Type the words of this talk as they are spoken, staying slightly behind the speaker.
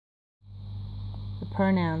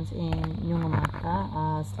pronouns in Djambarrpuyngu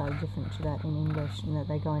are slightly different to that in English, in that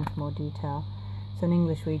they go into more detail. So in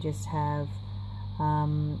English we just have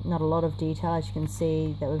not a lot of detail, as you can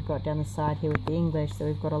see that we've got down the side here with the English, that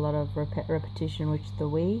we've got a lot of repetition, which is the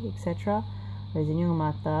we, etc. Whereas in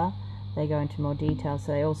Djambarrpuyngu they go into more detail,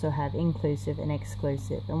 so they also have inclusive and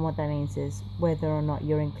exclusive, and what that means is whether or not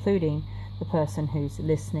you're including the person who's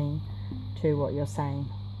listening to what you're saying,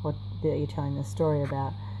 what that you're telling the story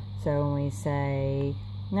about. So when we say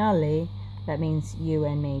Nali, that means you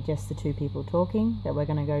and me, just the two people talking, that we're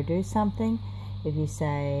going to go do something. If you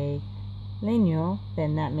say Linyo,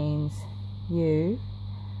 then that means you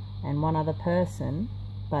and one other person,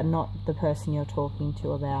 but not the person you're talking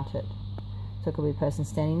to about it. So it could be a person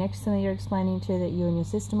standing next to them that you're explaining to that you and your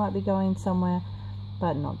sister might be going somewhere,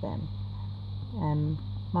 but not them.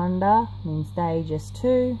 Manda means they, just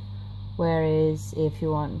two, whereas if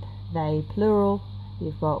you want they plural,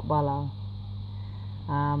 you've got wala.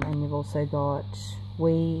 And you've also got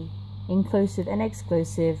we, inclusive and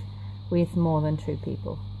exclusive, with more than two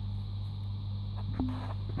people.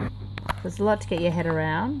 There's a lot to get your head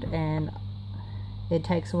around, and it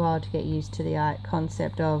takes a while to get used to the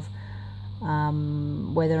concept of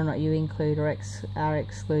whether or not you include or are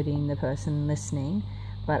excluding the person listening.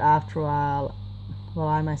 But after a while,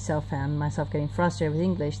 I myself found myself getting frustrated with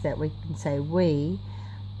English, that we can say we,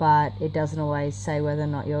 but it doesn't always say whether or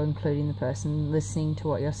not you're including the person listening to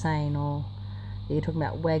what you're saying, or that you're talking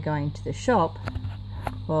about we're going to the shop.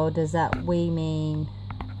 Well, does that we mean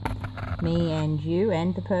me and you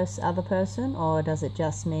and the other person, or does it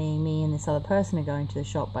just mean me and this other person are going to the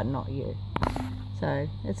shop but not you? So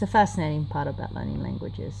it's a fascinating part about learning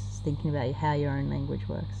languages, thinking about how your own language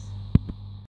works.